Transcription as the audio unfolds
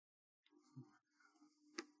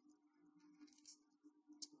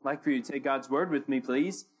I'd like for you to take God's word with me,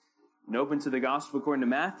 please, and open to the Gospel according to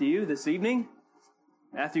Matthew this evening.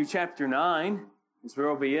 Matthew chapter 9 is where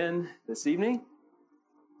we'll be in this evening.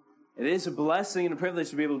 It is a blessing and a privilege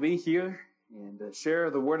to be able to be here and share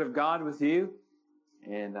the Word of God with you.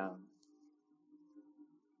 And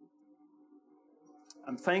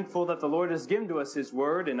I'm thankful that the Lord has given to us His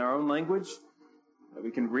Word in our own language, that we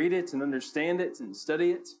can read it and understand it and study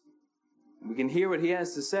it, and we can hear what He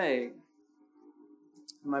has to say.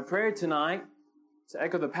 My prayer tonight, to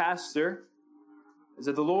echo the pastor, is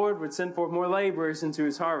that the Lord would send forth more laborers into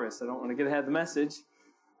His harvest. I don't want to get ahead of the message.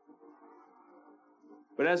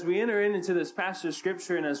 But as we enter into this passage of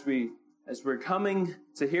Scripture and as we're coming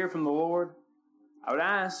to hear from the Lord, I would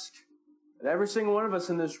ask that every single one of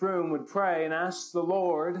us in this room would pray and ask the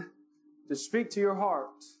Lord to speak to your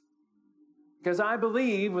heart. Because I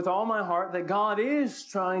believe with all my heart that God is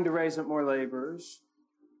trying to raise up more laborers.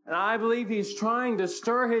 And I believe He's trying to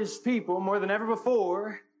stir His people more than ever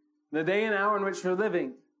before in the day and hour in which we're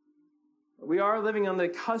living. We are living on the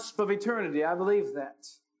cusp of eternity. I believe that.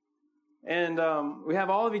 And we have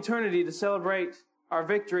all of eternity to celebrate our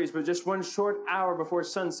victories, but just one short hour before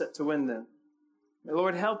sunset to win them. May the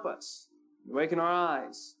Lord help us, awaken our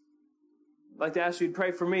eyes. I'd like to ask you to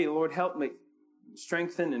pray for me. Lord, help me,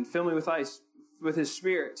 strengthen and fill me with His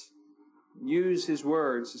Spirit. Use His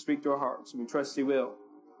words to speak to our hearts, and we trust He will.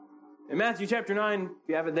 In Matthew chapter 9, if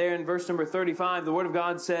you have it there in verse number 35, the Word of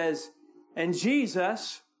God says, "And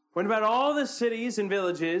Jesus went about all the cities and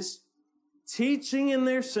villages, teaching in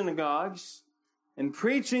their synagogues and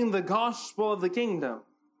preaching the gospel of the kingdom,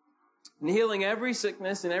 and healing every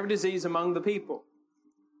sickness and every disease among the people.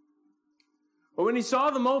 But when He saw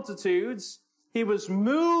the multitudes, He was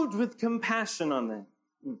moved with compassion on them,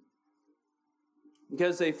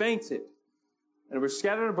 because they fainted and were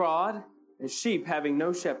scattered abroad as sheep having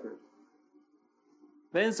no shepherd.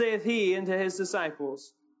 Then saith He unto His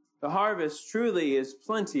disciples, The harvest truly is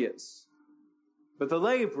plenteous, but the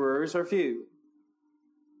laborers are few.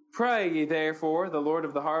 Pray ye therefore the Lord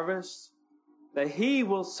of the harvest, that He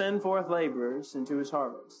will send forth laborers into His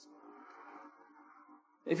harvest."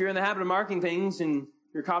 If you're in the habit of marking things in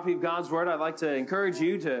your copy of God's Word, I'd like to encourage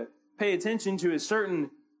you to pay attention to a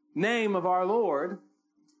certain name of our Lord.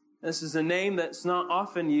 This is a name that's not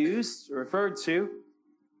often used or referred to.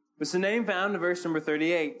 It's a name found in verse number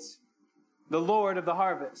 38. The Lord of the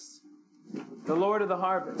harvest. The Lord of the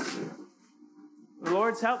harvest. With the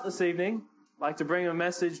Lord's help this evening, I'd like to bring a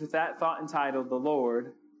message with that thought entitled, The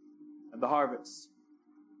Lord of the Harvest.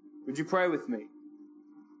 Would you pray with me?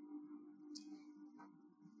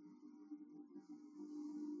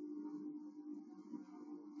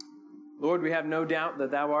 Lord, we have no doubt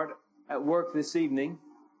that Thou art at work this evening.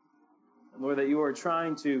 And Lord, that You are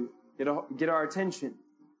trying to get our attention.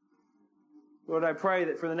 Lord, I pray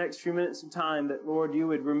that for the next few minutes of time that, Lord, You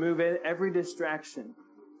would remove every distraction.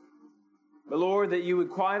 But Lord, that You would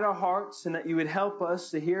quiet our hearts and that You would help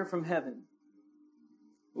us to hear from heaven.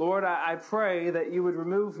 Lord, I pray that You would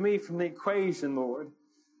remove me from the equation, Lord.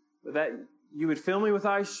 But that You would fill me with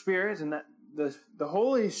Thy Spirit and that the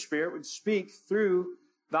Holy Spirit would speak through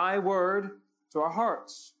Thy Word to our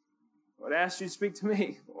hearts. Lord, I ask You to speak to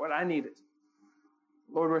me. Lord, I need it.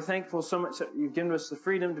 Lord, we're thankful so much that You've given us the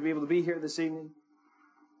freedom to be able to be here this evening.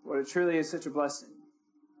 Lord, it truly is such a blessing.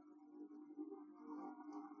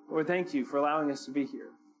 Lord, thank You for allowing us to be here.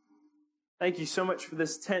 Thank You so much for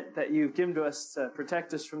this tent that You've given to us to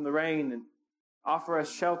protect us from the rain and offer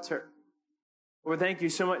us shelter. Lord, thank You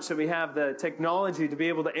so much that we have the technology to be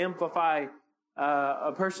able to amplify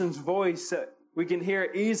a person's voice so we can hear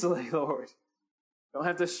it easily, Lord. Don't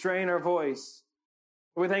have to strain our voice.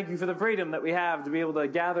 Lord, thank You for the freedom that we have to be able to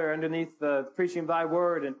gather underneath the preaching of Thy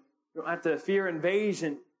Word, and we don't have to fear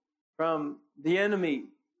invasion from the enemy.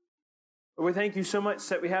 Lord, we thank You so much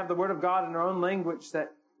that we have the Word of God in our own language,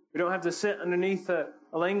 that we don't have to sit underneath a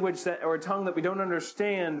language or a tongue that we don't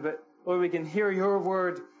understand, but Lord, we can hear Your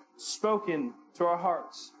Word spoken to our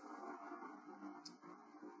hearts.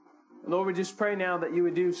 And Lord, we just pray now that You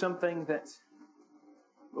would do something that,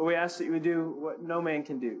 Lord, we ask that You would do what no man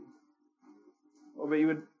can do. Lord, but You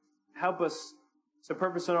would help us to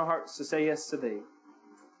purpose in our hearts to say yes to Thee.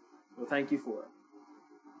 Well, thank You for it.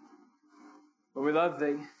 Lord, we love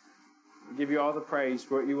Thee. We give You all the praise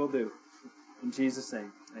for what You will do. In Jesus'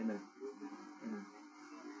 name, amen. Amen.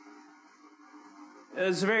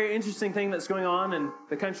 There's a very interesting thing that's going on in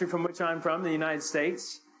the country from which I'm from, the United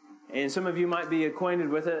States. And some of you might be acquainted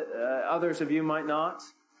with it. Others of you might not.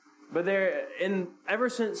 But ever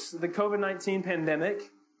since the COVID-19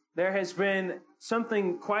 pandemic, there has been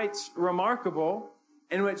something quite remarkable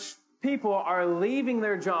in which people are leaving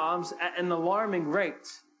their jobs at an alarming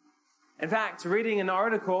rate. In fact, reading an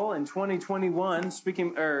article in 2021,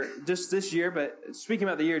 just this year, but speaking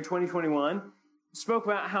about the year 2021, spoke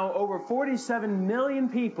about how over 47 million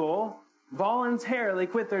people voluntarily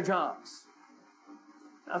quit their jobs.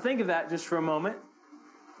 Now think of that just for a moment.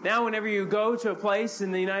 Now, whenever you go to a place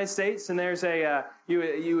in the United States and there's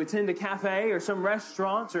you attend a cafe or some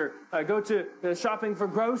restaurant or go to shopping for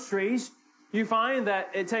groceries, you find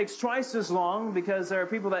that it takes twice as long because there are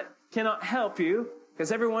people that cannot help you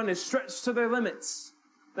because everyone is stretched to their limits.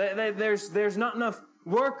 There's not enough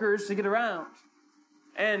workers to get around.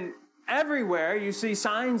 And everywhere you see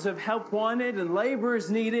signs of help wanted and laborers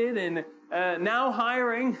needed and now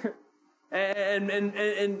hiring. And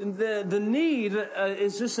the need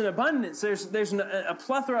is just in abundance. There's a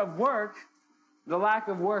plethora of work, the lack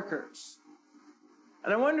of workers.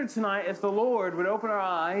 And I wonder tonight if the Lord would open our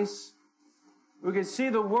eyes, we could see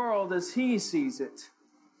the world as He sees it.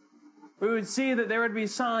 We would see that there would be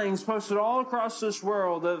signs posted all across this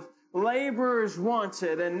world of laborers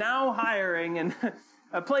wanted and now hiring and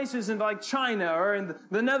places in like China or in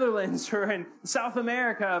the Netherlands or in South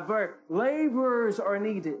America where laborers are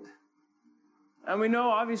needed. And we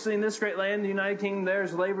know, obviously, in this great land, the United Kingdom,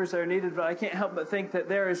 there's laborers that are needed, but I can't help but think that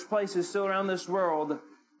there is places still around this world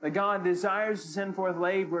that God desires to send forth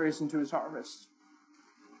laborers into His harvest.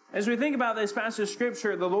 As we think about this passage of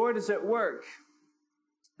Scripture, the Lord is at work.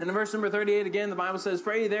 And in verse number 38, again, the Bible says,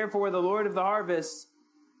 "Pray therefore the Lord of the harvest,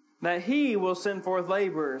 that He will send forth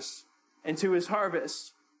laborers into His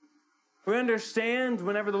harvest." We understand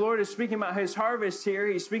whenever the Lord is speaking about His harvest here,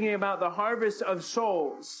 He's speaking about the harvest of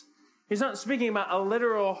souls. He's not speaking about a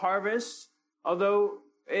literal harvest, although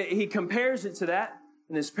He compares it to that.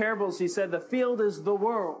 In His parables, He said, the field is the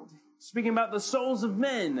world. Speaking about the souls of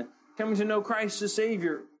men coming to know Christ as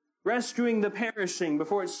Savior, rescuing the perishing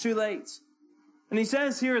before it's too late. And He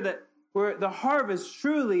says here that where the harvest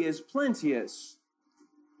truly is plenteous,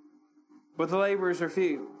 but the laborers are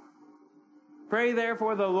few. Pray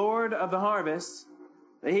therefore the Lord of the harvest,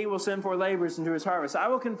 that He will send forth laborers into His harvest. I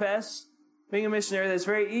will confess, being a missionary, that it's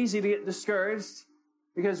very easy to get discouraged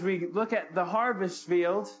because we look at the harvest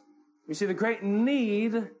field, we see the great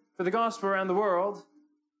need for the gospel around the world.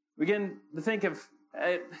 We begin to think of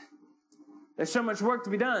there's so much work to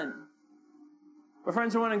be done. But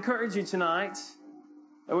friends, I want to encourage you tonight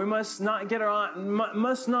that we must not get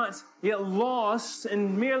lost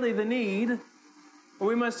in merely the need, but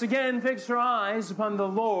we must again fix our eyes upon the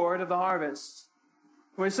Lord of the harvest.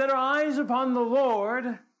 When we set our eyes upon the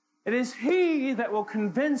Lord, it is He that will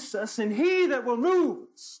convince us and He that will move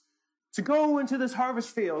us to go into this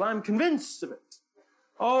harvest field. I'm convinced of it.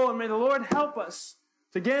 Oh, and may the Lord help us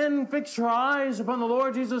to again fix our eyes upon the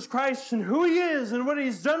Lord Jesus Christ and who He is and what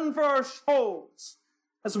He's done for our souls.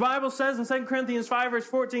 As the Bible says in 2 Corinthians 5 verse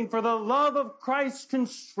 14, "For the love of Christ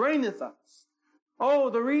constraineth us."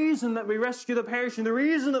 Oh, the reason that we rescue the perishing, the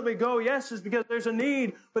reason that we go, yes, is because there's a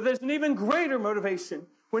need, but there's an even greater motivation.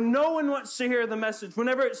 When no one wants to hear the message,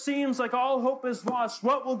 whenever it seems like all hope is lost,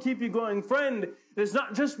 what will keep you going? Friend, it is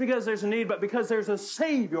not just because there's a need, but because there's a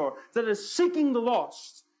Savior that is seeking the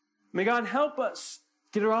lost. May God help us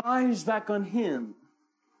get our eyes back on Him,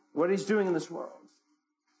 what He's doing in this world.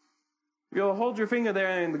 If you'll hold your finger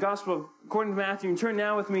there in the Gospel according to Matthew, and turn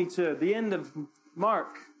now with me to the end of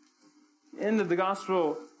Mark. End of the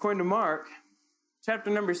Gospel according to Mark, chapter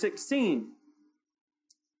number 16.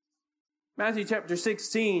 Matthew chapter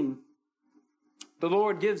 16, the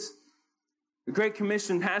Lord gives the Great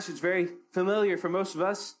Commission passage, very familiar for most of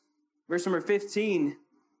us. Verse number 15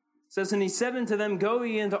 says, "And He said unto them, Go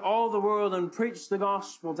ye into all the world and preach the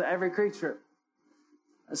gospel to every creature."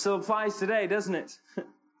 That still applies today, doesn't it?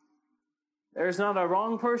 There is not a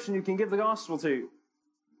wrong person you can give the gospel to.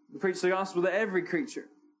 You preach the gospel to every creature.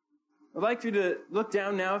 I'd like you to look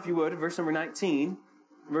down now, if you would, at verse number 19,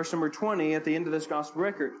 verse number 20 at the end of this gospel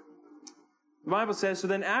record. The Bible says, "So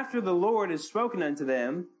then after the Lord had spoken unto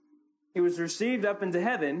them, He was received up into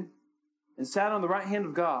heaven and sat on the right hand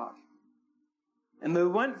of God. And they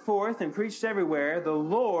went forth and preached everywhere, the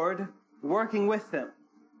Lord working with them,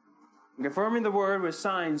 and confirming the word with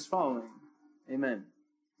signs following." Amen.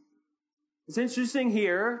 It's interesting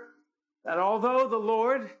here that although the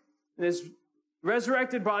Lord in His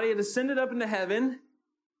resurrected body had ascended up into heaven,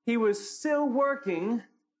 He was still working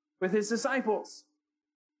with His disciples.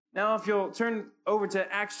 Now, if you'll turn over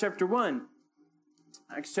to Acts chapter 1.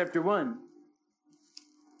 Acts chapter 1.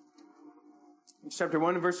 Acts chapter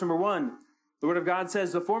 1 and verse number 1. The Word of God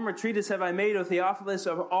says, "The former treatise have I made, O Theophilus,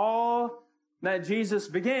 of all that Jesus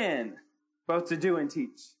began, both to do and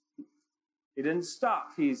teach." He didn't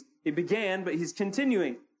stop. He began, but He's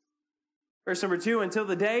continuing. Verse number 2, "Until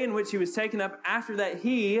the day in which He was taken up, after that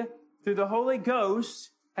He, through the Holy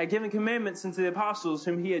Ghost, had given commandments unto the apostles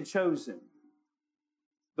whom he had chosen.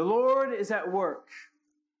 The Lord is at work.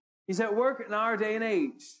 He's at work in our day and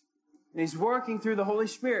age. And he's working through the Holy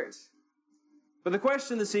Spirit. But the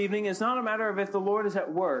question this evening is not a matter of if the Lord is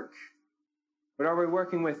at work, but are we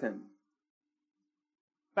working with him?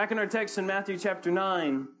 Back in our text in Matthew chapter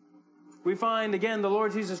 9, we find again the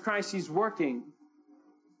Lord Jesus Christ, he's working.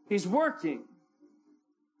 He's working.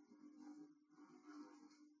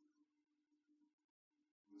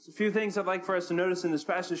 There's a few things I'd like for us to notice in this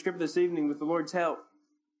passage of Scripture this evening with the Lord's help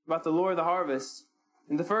about the Lord of the harvest.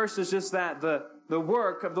 And the first is just that, the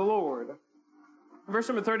work of the Lord. In verse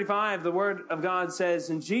number 35, the Word of God says,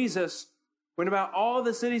 "And Jesus went about all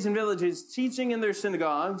the cities and villages, teaching in their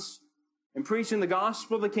synagogues, and preaching the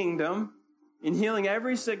gospel of the kingdom, and healing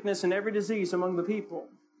every sickness and every disease among the people."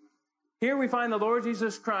 Here we find the Lord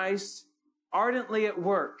Jesus Christ ardently at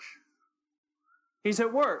work. He's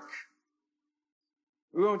at work.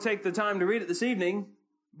 We won't take the time to read it this evening,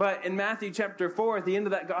 but in Matthew chapter 4, at the end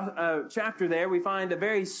of that chapter there, we find a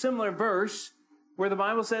very similar verse where the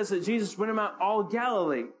Bible says that Jesus went about all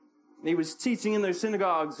Galilee. And he was teaching in their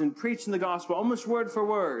synagogues and preaching the gospel, almost word for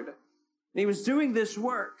word. And he was doing this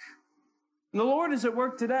work. And the Lord is at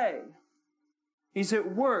work today. He's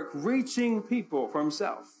at work reaching people for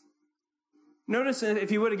himself. Notice,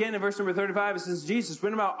 if you would again, in verse number 35, it says, Jesus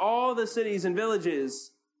went about all the cities and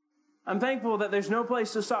villages. I'm thankful that there's no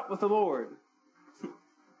place to stop with the Lord.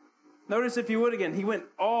 Notice, if you would again, he went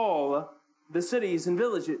all the cities and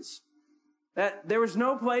villages. That there was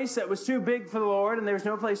no place that was too big for the Lord, and there was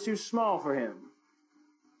no place too small for him.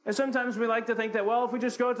 And sometimes we like to think that, well, if we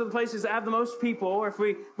just go to the places that have the most people, or if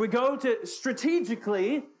we go to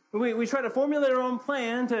strategically, we try to formulate our own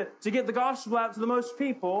plan to get the gospel out to the most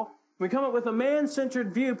people, we come up with a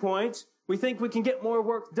man-centered viewpoint, we think we can get more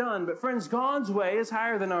work done. But friends, God's way is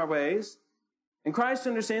higher than our ways. And Christ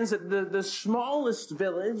understands that the smallest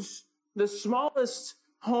village, the smallest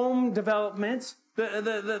home development,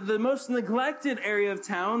 the most neglected area of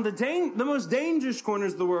town, the most dangerous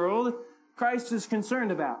corners of the world, Christ is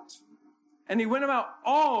concerned about. And he went about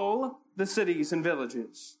all the cities and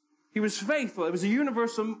villages. He was faithful. It was a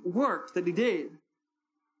universal work that he did.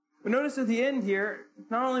 But notice at the end here,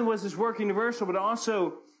 not only was his work universal, but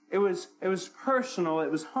also it was personal,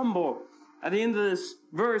 it was humble. At the end of this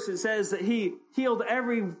verse, it says that he healed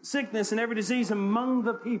every sickness and every disease among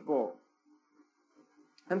the people.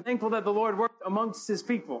 I'm thankful that the Lord worked amongst his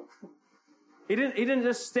people. He didn't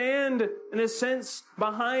just stand, in a sense,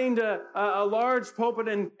 behind a large pulpit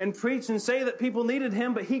and preach and say that people needed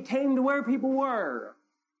him, but he came to where people were.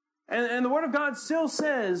 And the Word of God still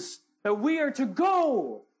says that we are to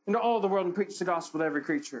go into all the world and preach the gospel to every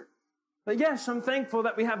creature. But yes, I'm thankful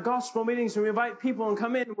that we have gospel meetings and we invite people and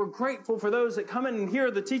come in. And we're grateful for those that come in and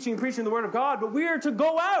hear the teaching and preaching of the Word of God, but we are to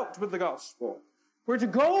go out with the gospel. We're to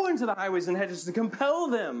go into the highways and hedges to compel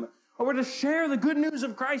them. Or we're to share the good news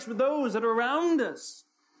of Christ with those that are around us.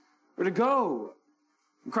 We're to go.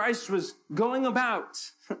 Christ was going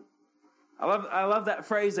about. I love that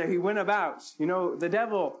phrase there. He went about. You know, the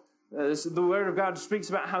devil, the Word of God speaks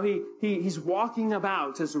about how he's walking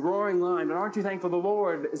about as a roaring lion. But aren't you thankful the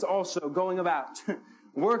Lord is also going about,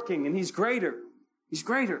 working, and he's greater. He's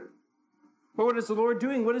greater. But what is the Lord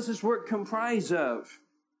doing? What does this work comprise of?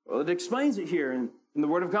 Well, it explains it here in the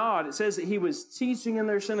Word of God. It says that he was teaching in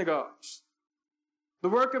their synagogues. The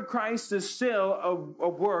work of Christ is still a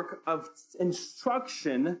work of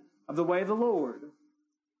instruction of the way of the Lord.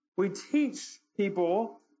 We teach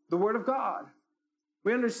people the Word of God.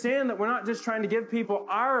 We understand that we're not just trying to give people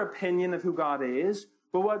our opinion of who God is,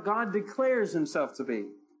 but what God declares himself to be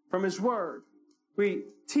from his Word. We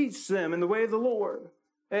teach them in the way of the Lord.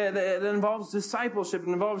 That involves discipleship. It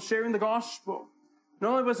involves sharing the gospel.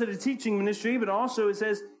 Not only was it a teaching ministry, but also it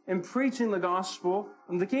says in preaching the gospel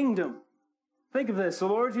of the kingdom. Think of this. The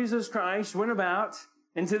Lord Jesus Christ went about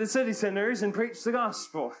into the city centers and preached the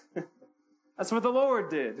gospel. That's what the Lord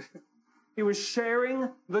did. He was sharing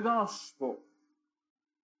the gospel.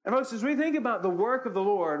 And folks, as we think about the work of the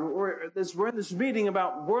Lord, we're in this meeting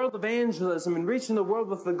about world evangelism and reaching the world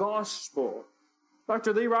with the gospel.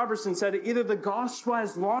 Dr. Lee Robertson said either the gospel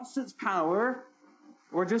has lost its power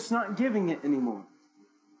or we're just not giving it anymore.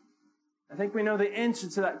 I think we know the answer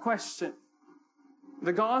to that question.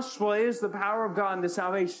 The gospel is the power of God unto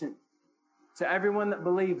salvation to everyone that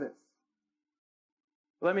believeth.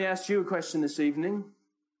 Let me ask you a question this evening.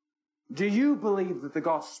 Do you believe that the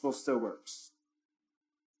gospel still works?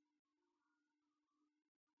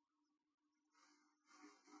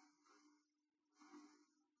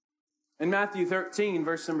 In Matthew 13,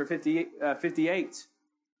 verse number 58,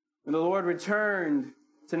 when the Lord returned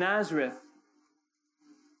to Nazareth,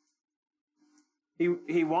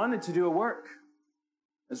 he wanted to do a work.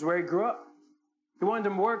 That's where he grew up. He wanted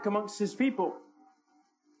to work amongst his people.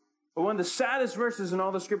 But one of the saddest verses in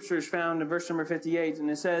all the Scripture is found in verse number 58, and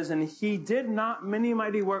it says, "And he did not many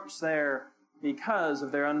mighty works there because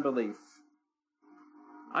of their unbelief."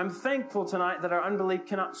 I'm thankful tonight that our unbelief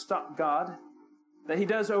cannot stop God, that he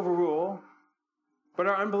does overrule, but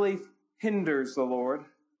our unbelief hinders the Lord.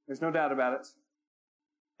 There's no doubt about it.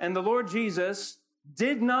 And the Lord Jesus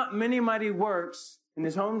did not many mighty works in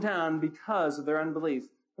his hometown because of their unbelief.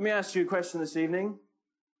 Let me ask you a question this evening.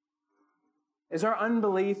 Is our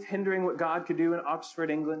unbelief hindering what God could do in Oxford,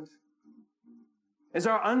 England? Is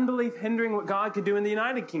our unbelief hindering what God could do in the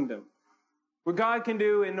United Kingdom? What God can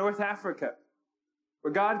do in North Africa?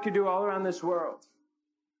 What God could do all around this world?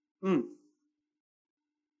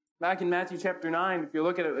 Back in Matthew chapter 9, if you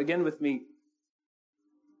look at it again with me,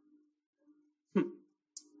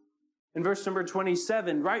 in verse number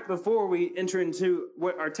 27, right before we enter into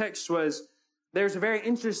what our text was, there's a very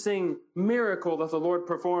interesting miracle that the Lord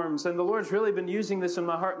performs. And the Lord's really been using this in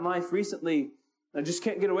my heart and life recently. I just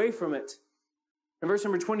can't get away from it. In verse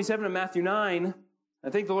number 27 of Matthew 9, I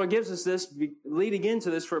think the Lord gives us this, leading into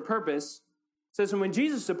this for a purpose. It says, "And when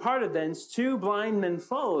Jesus departed thence, 2 blind men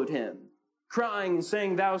followed him, crying and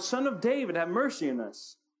saying, Thou Son of David, have mercy on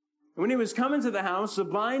us. And when he was come into the house, the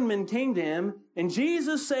blind men came to him, and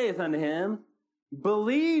Jesus saith unto him,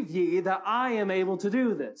 Believe ye that I am able to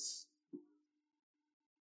do this?"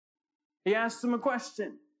 He asked them a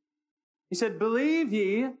question. He said, "Believe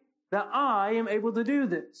ye that I am able to do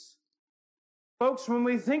this?" Folks, when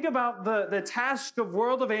we think about the task of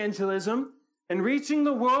world evangelism and reaching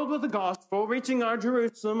the world with the gospel, reaching our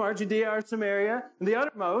Jerusalem, our Judea, our Samaria, and the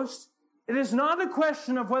uttermost, it is not a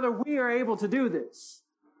question of whether we are able to do this,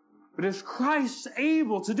 but is Christ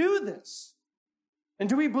able to do this? And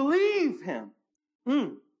do we believe him?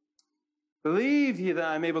 Believe ye that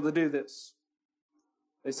I am able to do this?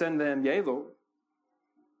 They said to him, Yea, Lord.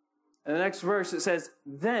 And the next verse it says,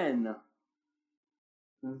 Then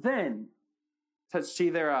touched he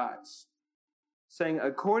their eyes, saying,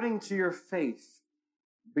 According to your faith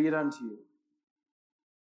be it unto you.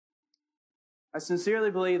 I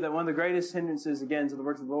sincerely believe that one of the greatest hindrances, again, to the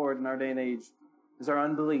work of the Lord in our day and age is our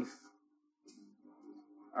unbelief.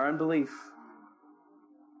 Our unbelief.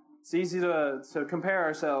 It's easy to compare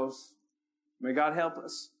ourselves. May God help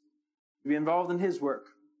us to be involved in his work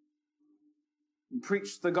and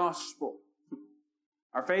preach the gospel.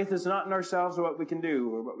 Our faith is not in ourselves or what we can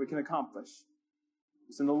do or what we can accomplish.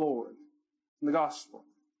 It's in the Lord, in the gospel.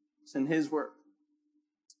 It's in his work.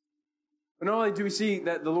 But not only do we see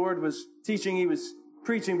that the Lord was teaching, he was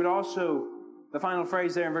preaching, but also the final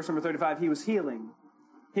phrase there in verse number 35, he was healing.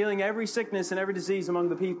 Healing every sickness and every disease among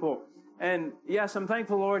the people. And yes, I'm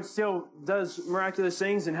thankful the Lord still does miraculous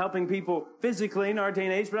things and helping people physically in our day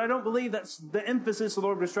and age, but I don't believe that's the emphasis the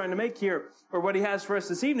Lord was trying to make here or what he has for us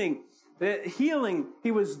this evening. That healing,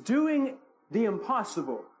 he was doing the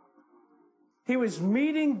impossible. He was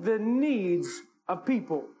meeting the needs of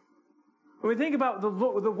people. When we think about the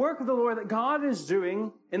work of the Lord that God is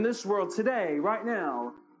doing in this world today, right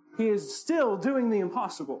now, he is still doing the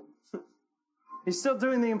impossible. He's still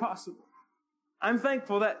doing the impossible. I'm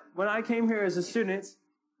thankful that when I came here as a student,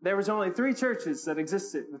 there was only 3 churches that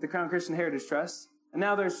existed with the Crown Christian Heritage Trust. And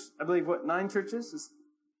now there's, I believe, 9 churches?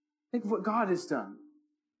 Think of what God has done.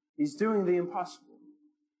 He's doing the impossible.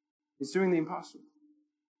 He's doing the impossible.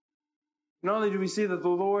 Not only do we see that the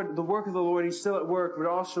work of the Lord, he's still at work, but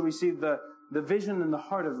also we see the vision in the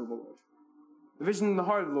heart of the Lord. The vision in the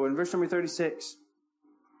heart of the Lord. In verse number 36.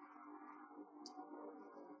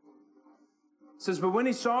 It says, But when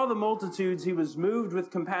he saw the multitudes, he was moved with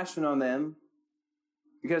compassion on them,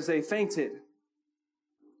 because they fainted, and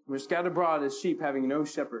were scattered abroad as sheep having no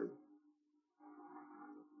shepherd.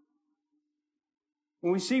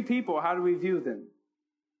 When we see people, how do we view them?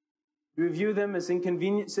 Do we view them as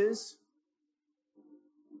inconveniences?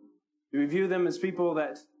 Do we view them as people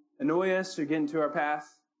that annoy us or get into our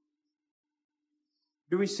path?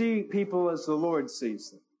 Do we see people as the Lord sees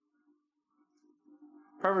them?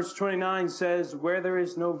 Proverbs 29 says, Where there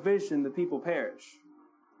is no vision, the people perish.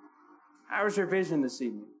 How is your vision this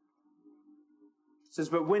evening? It says,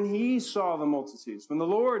 But when he saw the multitudes, when the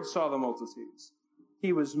Lord saw the multitudes,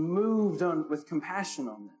 he was moved with compassion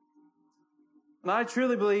on them. And I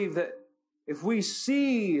truly believe that if we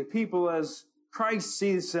see people as Christ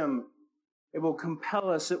sees them, it will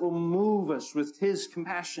compel us, it will move us with his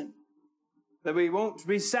compassion. That we won't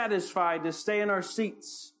be satisfied to stay in our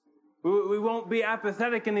seats. We won't be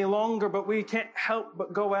apathetic any longer, but we can't help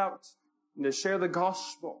but go out and to share the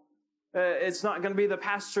gospel It's not going to be the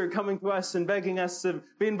pastor coming to us and begging us to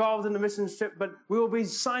be involved in the mission trip, but we will be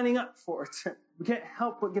signing up for it. We can't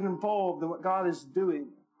help but get involved in what God is doing.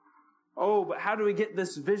 Oh, but how do we get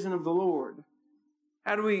this vision of the Lord?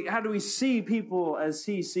 How do we see people as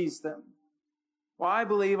He sees them? Well, I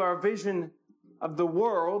believe our vision of the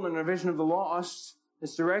world and our vision of the lost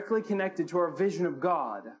is directly connected to our vision of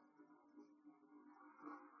God.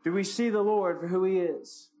 Do we see the Lord for who He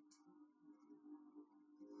is?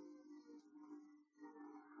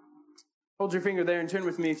 Hold your finger there and turn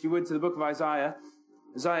with me, if you would, to the book of Isaiah.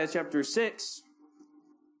 Isaiah chapter 6.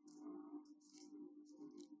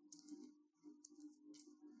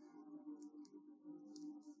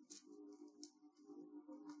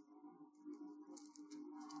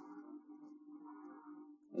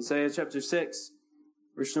 Isaiah chapter 6,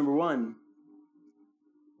 verse number 1.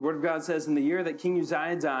 The Word of God says, "In the year that King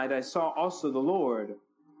Uzziah died, I saw also the Lord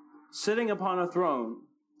sitting upon a throne,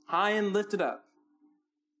 high and lifted up,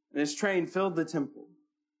 and His train filled the temple.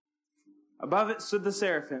 Above it stood the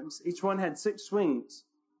seraphims. Each one had 6 wings.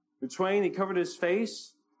 With twain He covered His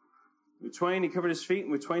face, with twain He covered His feet,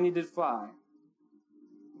 and with twain He did fly.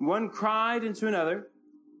 And one cried unto another,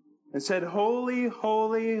 and said, Holy,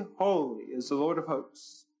 holy, holy is the Lord of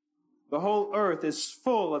hosts. The whole earth is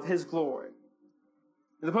full of His glory.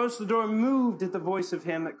 And the post of the door moved at the voice of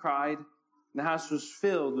him that cried, and the house was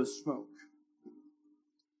filled with smoke.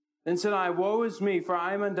 Then said I, Woe is me, for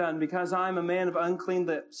I am undone, because I am a man of unclean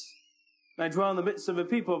lips, and I dwell in the midst of a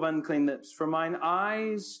people of unclean lips. For mine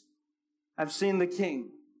eyes have seen the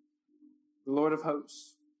King, the Lord of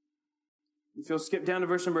hosts." If you'll skip down to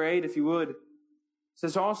verse number 8, if you would. It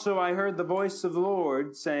says, "Also I heard the voice of the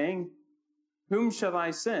Lord saying, Whom shall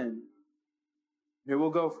I send? Who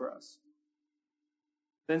will go for us?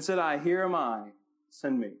 Then said I, Here am I,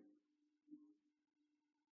 send me."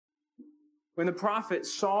 When the prophet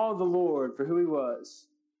saw the Lord for who He was,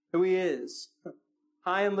 who He is,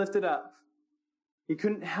 high and lifted up, he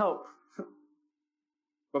couldn't help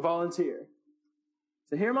but volunteer.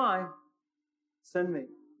 So here am I, send me.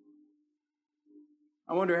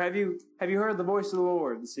 I wonder, have you heard the voice of the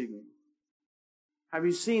Lord this evening? Have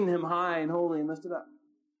you seen Him high and holy and lifted up?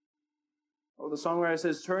 Oh, the songwriter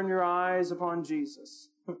says, "Turn your eyes upon Jesus.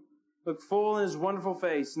 Look full in His wonderful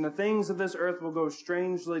face, and the things of this earth will go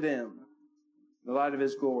strangely dim in the light of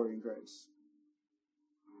His glory and grace."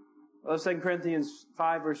 I love 2 Corinthians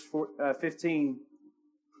 5, verse 15.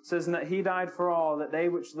 It says, "And that He died for all, that they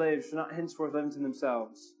which live should not henceforth live unto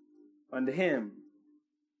themselves, but unto Him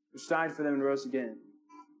which died for them and rose again."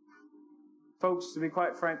 Folks, to be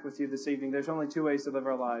quite frank with you this evening, there's only 2 ways to live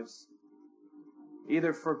our lives.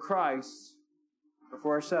 Either for Christ or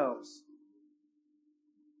for ourselves.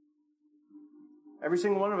 Every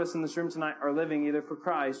single one of us in this room tonight are living either for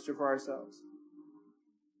Christ or for ourselves.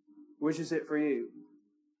 Which is it for you?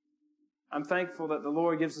 I'm thankful that the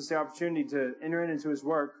Lord gives us the opportunity to enter into His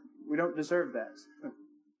work. We don't deserve that.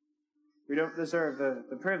 We don't deserve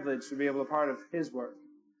the privilege to be able to be part of His work.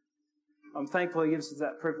 I'm thankful He gives us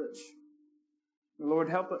that privilege. The Lord,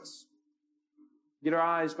 help us get our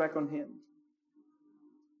eyes back on Him.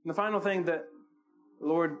 And the final thing that the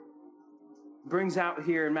Lord brings out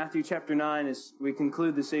here in Matthew chapter 9 as we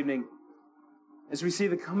conclude this evening is we see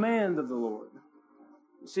the command of the Lord.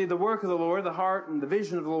 We see the work of the Lord, the heart and the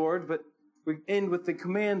vision of the Lord, but we end with the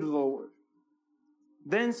command of the Lord.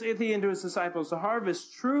 "Then saith He unto His disciples, The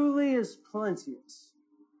harvest truly is plenteous."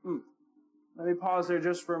 Let me pause there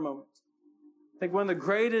just for a moment. I think one of the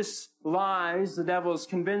greatest lies the devil has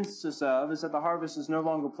convinced us of is that the harvest is no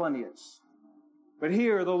longer plenteous. But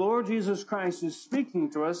here, the Lord Jesus Christ is speaking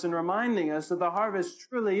to us and reminding us that the harvest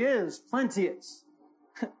truly is plenteous.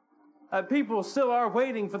 People still are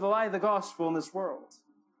waiting for the light of the gospel in this world.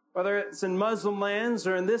 Whether it's in Muslim lands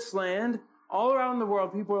or in this land, all around the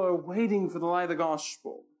world, people are waiting for the light of the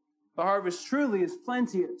gospel. The harvest truly is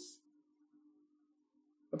plenteous.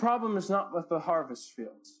 The problem is not with the harvest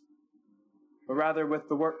fields, but rather with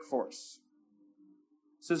the workforce.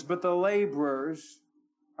 It says, "But the laborers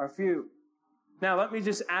are few." Now, let me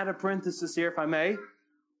just add a parenthesis here, if I may.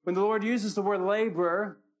 When the Lord uses the word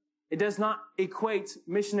laborer, it does not equate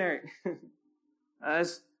missionary.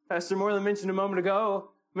 As Pastor Moreland mentioned a moment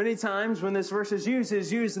ago, many times when this verse is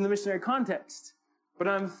used in the missionary context. But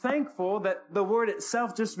I'm thankful that the word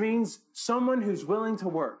itself just means someone who's willing to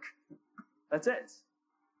work. That's it.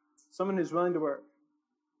 Someone who's willing to work.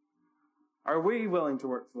 Are we willing to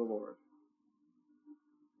work for the Lord?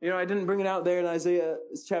 You know, I didn't bring it out there in Isaiah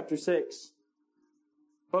chapter 6.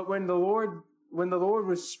 But when the Lord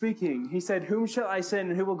was speaking, He said, "Whom shall I send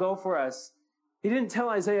and who will go for us?" He didn't tell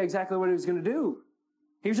Isaiah exactly what He was going to do.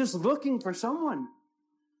 He was just looking for someone.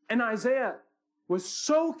 And Isaiah was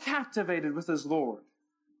so captivated with his Lord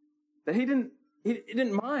that he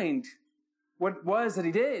didn't mind what it was that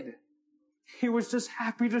he did. He was just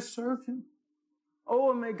happy to serve him.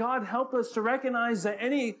 Oh, and may God help us to recognize that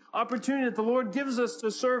any opportunity that the Lord gives us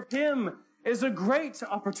to serve him is a great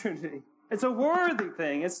opportunity. It's a worthy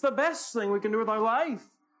thing. It's the best thing we can do with our life.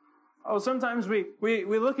 Oh, sometimes we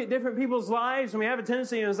look at different people's lives and we have a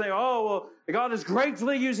tendency to say, oh, well, God is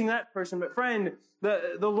greatly using that person. But friend,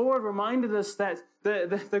 the Lord reminded us that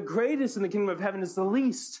the greatest in the kingdom of heaven is the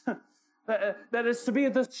least. That is to be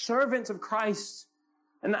the servant of Christ.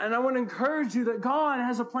 And I want to encourage you that God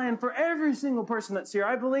has a plan for every single person that's here.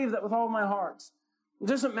 I believe that with all my heart. It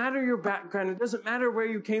doesn't matter your background. It doesn't matter where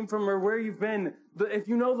you came from or where you've been. If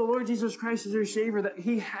you know the Lord Jesus Christ as your Savior, that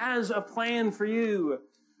he has a plan for you.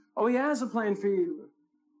 Oh, he has a plan for you.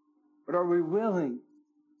 But are we willing?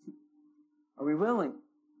 Are we willing?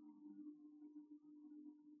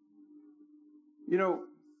 You know,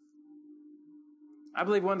 I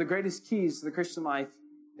believe one of the greatest keys to the Christian life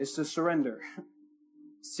is to surrender.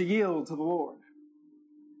 To yield to the Lord.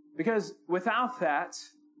 Because without that,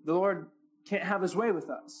 the Lord can't have his way with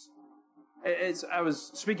us. I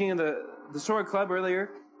was speaking in the Sword Club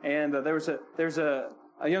earlier, and there's a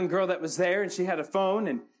young girl that was there, and she had a phone,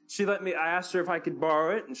 and I asked her if I could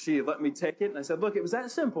borrow it, and she let me take it, and I said, look, it was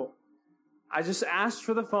that simple. I just asked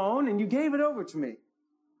for the phone, and you gave it over to me.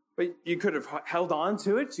 But you could have held on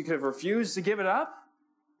to it, you could have refused to give it up,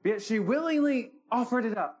 but yet she willingly offered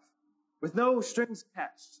it up with no strings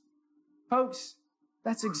attached. Folks,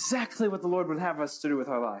 that's exactly what the Lord would have us to do with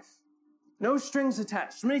our life. No strings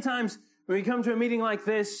attached. Many times when we come to a meeting like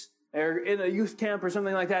this, or in a youth camp or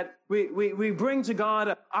something like that, we bring to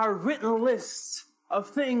God our written list of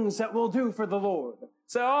things that we'll do for the Lord.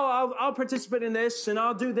 So, I'll participate in this, and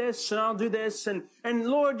I'll do this, and I'll do this, and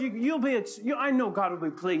Lord, I know God will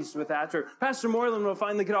be pleased with that, or Pastor Moreland will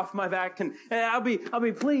finally get off my back, and I'll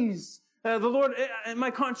be pleased. The Lord,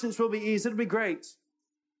 my conscience will be eased. It'll be great.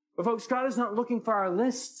 But folks, God is not looking for our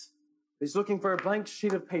list. He's looking for a blank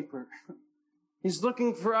sheet of paper. He's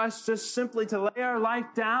looking for us just simply to lay our life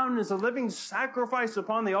down as a living sacrifice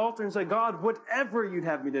upon the altar and say, God, whatever you'd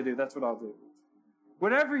have me to do, that's what I'll do.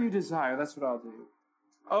 Whatever you desire, that's what I'll do.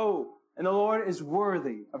 Oh, and the Lord is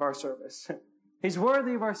worthy of our service. He's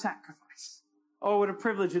worthy of our sacrifice. Oh, what a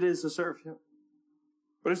privilege it is to serve him.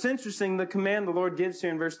 But it's interesting, the command the Lord gives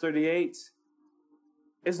here in verse 38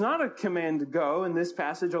 is not a command to go in this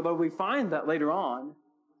passage, although we find that later on.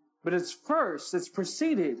 But it's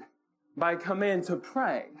preceded by a command to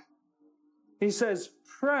pray. He says,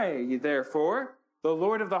 pray, therefore, the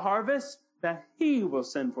Lord of the harvest, that he will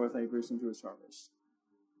send forth laborers into his harvest.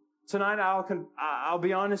 Tonight, I'll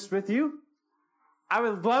be honest with you. I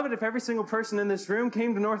would love it if every single person in this room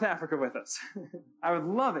came to North Africa with us. I would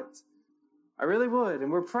love it. I really would.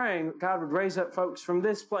 And we're praying that God would raise up folks from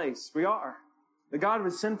this place. We are. That God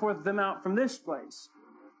would send forth them out from this place.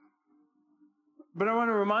 But I want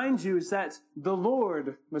to remind you is that the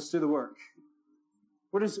Lord must do the work.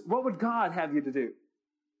 What would God have you to do?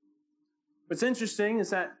 What's interesting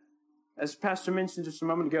is that, as Pastor mentioned just a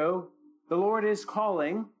moment ago, the Lord is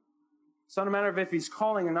calling. It's not a matter of if he's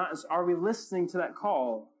calling or not. It's, are we listening to that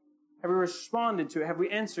call? Have we responded to it? Have we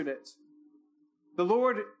answered it? The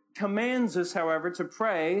Lord commands us, however, to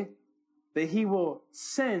pray that he will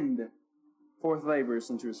send forth laborers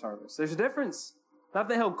into his harvest. There's a difference. Not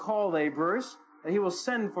that he'll call laborers, that he will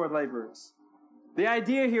send forth laborers. The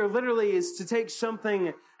idea here literally is to take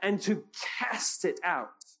something and to cast it out.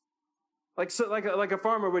 Like a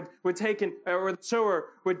farmer would take or the sower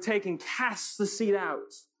would take and cast the seed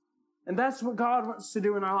out. And that's what God wants to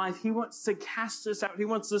do in our life. He wants to cast us out. He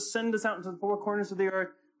wants to send us out into the four corners of the earth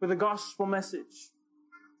with a gospel message.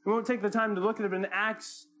 We won't take the time to look at it in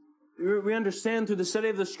Acts. We understand through the study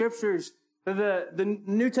of the scriptures that the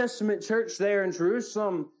New Testament church there in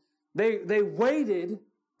Jerusalem, they waited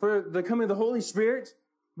for the coming of the Holy Spirit,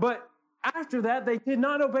 but after that, they did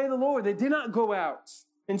not obey the Lord. They did not go out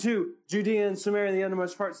into Judea and Samaria and the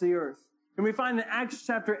uttermost parts of the earth. And we find in Acts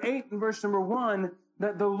chapter 8 and verse number 1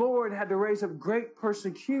 that the Lord had to raise up great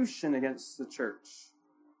persecution against the church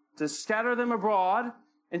to scatter them abroad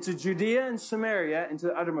into Judea and Samaria, into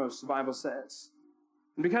the uttermost, the Bible says.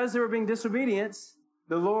 And because they were being disobedient,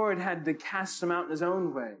 the Lord had to cast them out in his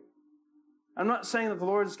own way. I'm not saying that the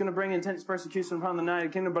Lord is going to bring intense persecution upon the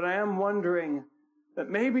United Kingdom, but I am wondering that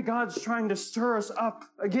maybe God's trying to stir us up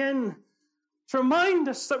again to remind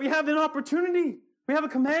us that we have an opportunity. We have a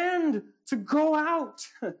command to go out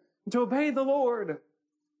and to obey the Lord.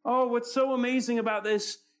 Oh, what's so amazing about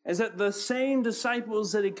this is that the same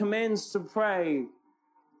disciples that he commands to pray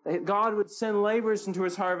that God would send laborers into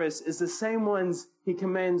his harvest is the same ones he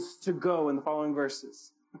commands to go in the following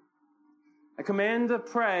verses. A command to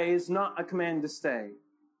pray is not a command to stay.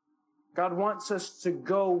 God wants us to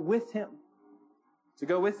go with him. To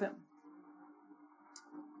go with him.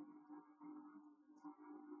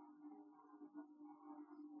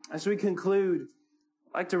 As we conclude,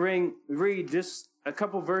 I'd like to read just a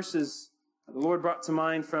couple verses the Lord brought to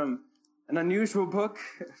mind from an unusual book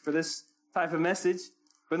for this type of message,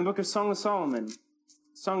 from the book of Song of Solomon.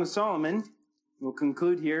 Song of Solomon, we'll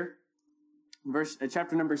conclude here,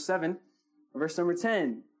 chapter number 7, verse number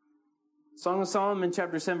 10. Song of Solomon,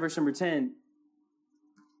 chapter 7, verse number 10.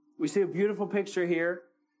 We see a beautiful picture here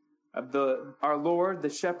of our Lord, the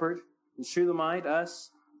shepherd, the Shulamite,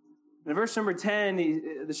 us. In verse number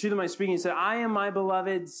 10, the Shulamite speaking, he said, I am my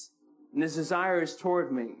beloved's, and his desire is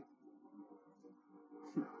toward me.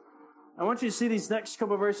 I want you to see these next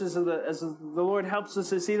couple of verses as the Lord helps us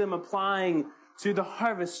to see them applying to the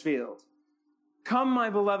harvest field. Come,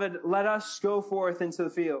 my beloved, let us go forth into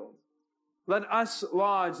the field. Let us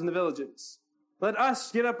lodge in the villages. Let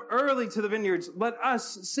us get up early to the vineyards. Let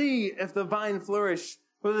us see if the vine flourish,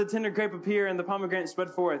 whether the tender grape appear and the pomegranate spread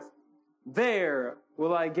forth. There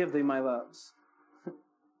will I give thee my loves.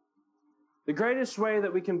 The greatest way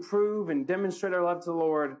that we can prove and demonstrate our love to the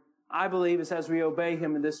Lord, I believe, is as we obey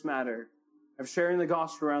him in this matter of sharing the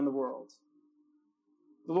gospel around the world.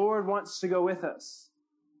 The Lord wants to go with us.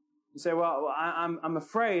 You say, well, I'm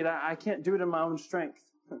afraid I can't do it in my own strength.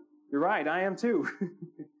 You're right, I am too.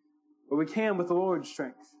 But we can with the Lord's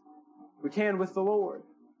strength. We can with the Lord.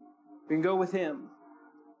 We can go with him.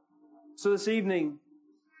 So this evening,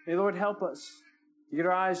 may the Lord help us to get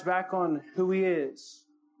our eyes back on who he is,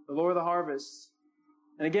 the Lord of the harvest.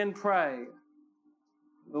 And again, pray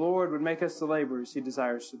the Lord would make us the laborers he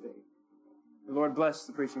desires to be. The Lord bless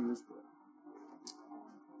the preaching of his word.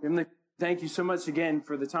 Heavenly, thank you so much again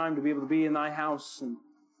for the time to be able to be in thy house and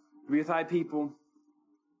to be with thy people.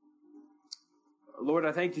 Lord,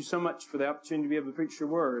 I thank you so much for the opportunity to be able to preach your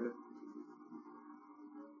word.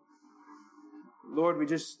 Lord, we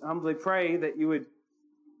just humbly pray that you would,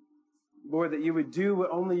 Lord, that you would do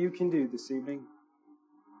what only you can do this evening.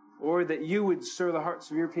 Lord, that you would stir the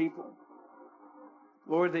hearts of your people.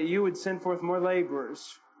 Lord, that you would send forth more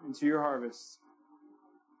laborers into your harvest.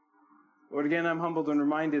 Lord, again, I'm humbled and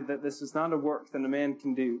reminded that this is not a work that a man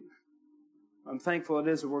can do. I'm thankful it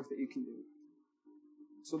is a work that you can do.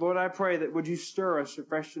 So, Lord, I pray that would you stir us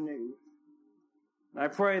afresh and new. And I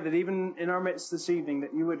pray that even in our midst this evening,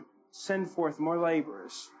 that you would send forth more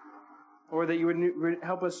laborers, or that you would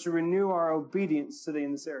help us to renew our obedience today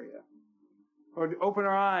in this area. Lord, open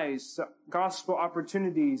our eyes to gospel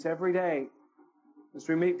opportunities every day as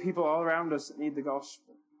we meet people all around us that need the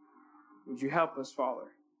gospel. Would you help us,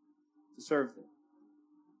 Father, to serve them?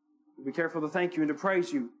 We'll be careful to thank you and to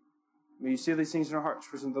praise you. May you seal these things in our hearts.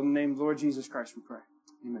 For in the name of the Lord Jesus Christ we pray.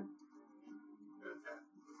 Amen.